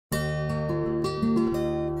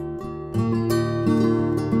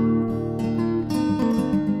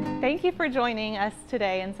for joining us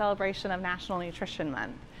today in celebration of National Nutrition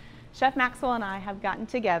Month. Chef Maxwell and I have gotten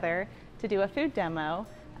together to do a food demo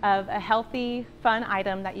of a healthy, fun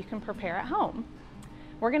item that you can prepare at home.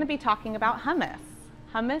 We're going to be talking about hummus.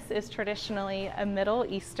 Hummus is traditionally a Middle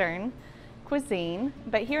Eastern cuisine,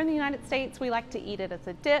 but here in the United States we like to eat it as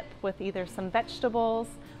a dip with either some vegetables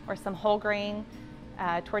or some whole grain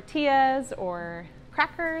tortillas or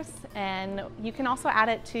crackers, and you can also add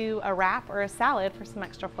it to a wrap or a salad for some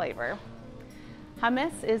extra flavor.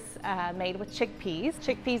 Hummus is made with chickpeas.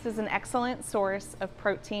 Chickpeas is an excellent source of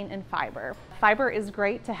protein and fiber. Fiber is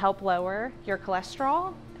great to help lower your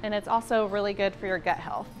cholesterol, and it's also really good for your gut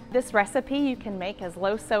health. This recipe you can make as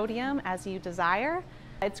low sodium as you desire.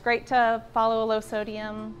 It's great to follow a low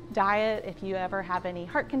sodium diet if you ever have any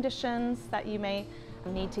heart conditions that you may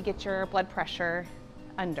need to get your blood pressure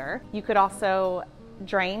under. You could also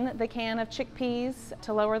drain the can of chickpeas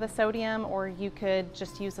to lower the sodium, or you could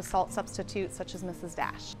just use a salt substitute such as Mrs.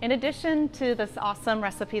 Dash. In addition to this awesome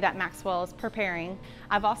recipe that Maxwell is preparing,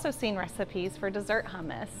 I've also seen recipes for dessert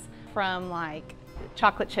hummus, from like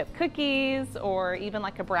chocolate chip cookies or even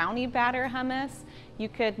like a brownie batter hummus. You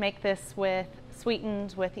could make this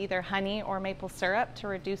sweetened with either honey or maple syrup to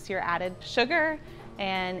reduce your added sugar,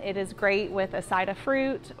 and it is great with a side of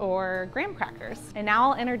fruit or graham crackers. And now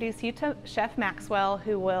I'll introduce you to Chef Maxwell,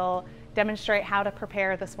 who will demonstrate how to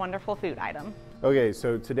prepare this wonderful food item. Okay,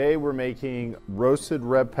 so today we're making roasted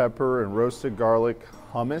red pepper and roasted garlic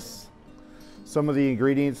hummus. Some of the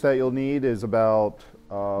ingredients that you'll need is about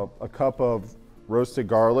a cup of roasted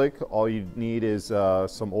garlic. All you need is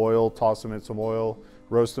some oil. Toss them in some oil,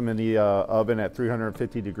 roast them in the oven at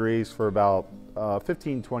 350 degrees for about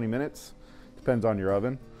 15-20 minutes. Depends on your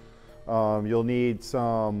oven. You'll need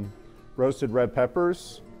some roasted red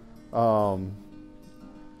peppers. What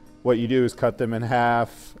you do is cut them in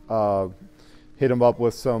half, hit them up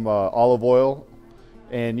with some olive oil,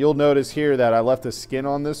 and you'll notice here that I left the skin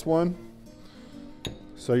on this one.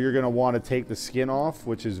 So you're going to want to take the skin off,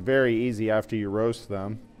 which is very easy after you roast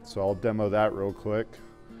them. So I'll demo that real quick.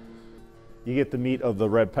 You get the meat of the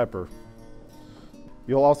red pepper.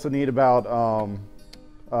 You'll also need about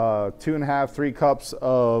 2.5–3 cups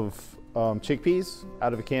of chickpeas.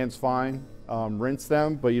 Out of a can's fine. Rinse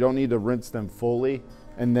them, but you don't need to rinse them fully.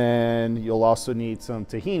 And then you'll also need some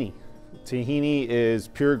tahini. Tahini is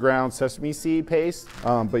pure ground sesame seed paste,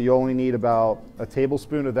 but you only need about a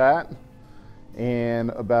tablespoon of that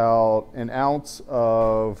and about an ounce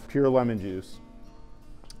of pure lemon juice,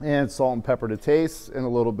 and salt and pepper to taste, and a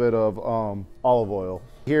little bit of olive oil.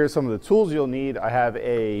 Here are some of the tools you'll need. I have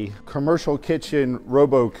a commercial kitchen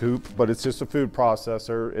robo coupe, but it's just a food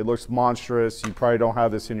processor. It looks monstrous. You probably don't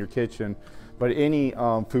have this in your kitchen, but any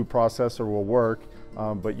food processor will work.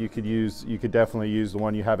 But you could definitely use the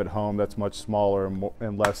one you have at home that's much smaller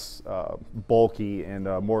and less bulky and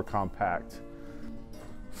more compact.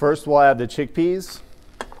 First, we'll add the chickpeas,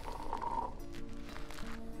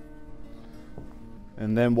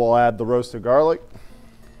 and then we'll add the roasted garlic,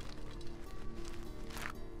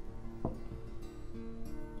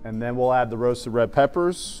 and then we'll add the roasted red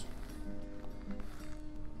peppers.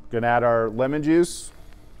 Gonna add our lemon juice,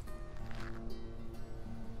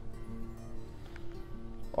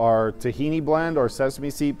 our tahini blend, our sesame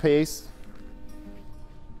seed paste.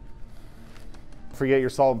 Forget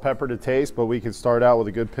your salt and pepper to taste, but we can start out with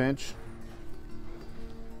a good pinch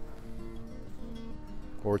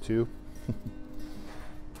or two.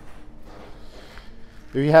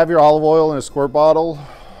 If you have your olive oil in a squirt bottle,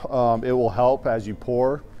 it will help as you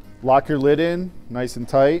pour. Lock your lid in nice and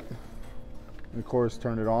tight, and of course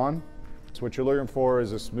turn it on. So what you're looking for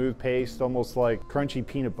is a smooth paste, almost like crunchy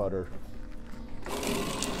peanut butter.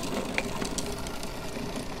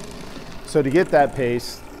 So to get that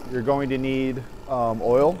paste, you're going to need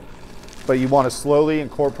oil, but you want to slowly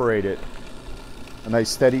incorporate it. A nice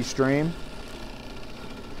steady stream,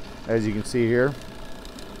 as you can see here.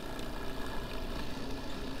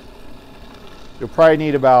 You'll probably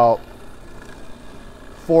need about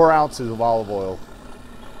 4 ounces of olive oil.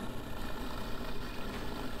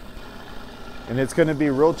 And it's going to be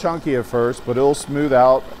real chunky at first, but it'll smooth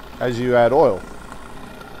out as you add oil.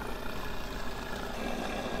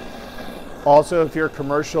 Also, if your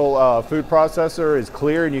commercial food processor is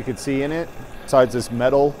clear and you can see in it, besides this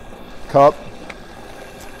metal cup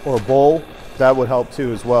or bowl, that would help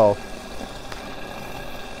too as well.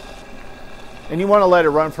 And you want to let it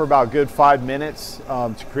run for about a good 5 minutes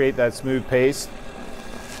to create that smooth paste.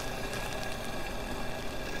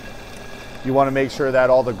 You want to make sure that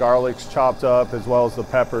all the garlic's chopped up as well as the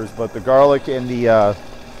peppers, but the garlic and the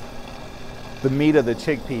meat of the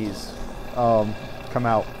chickpeas come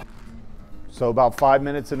out. So about 5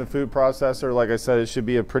 minutes in the food processor. Like I said, it should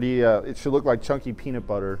be a pretty, it should look like chunky peanut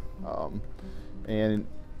butter. And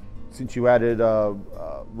since you added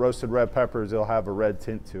roasted red peppers, it'll have a red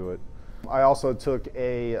tint to it. I also took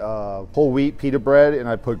a whole wheat pita bread and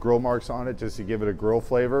I put grill marks on it just to give it a grill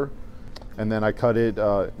flavor. And then I cut it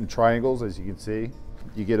in triangles, as you can see.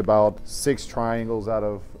 You get about 6 triangles out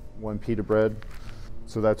of 1 pita bread.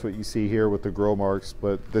 So that's what you see here with the grill marks.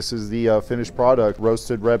 But this is the finished product,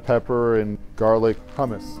 roasted red pepper and garlic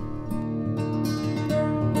hummus.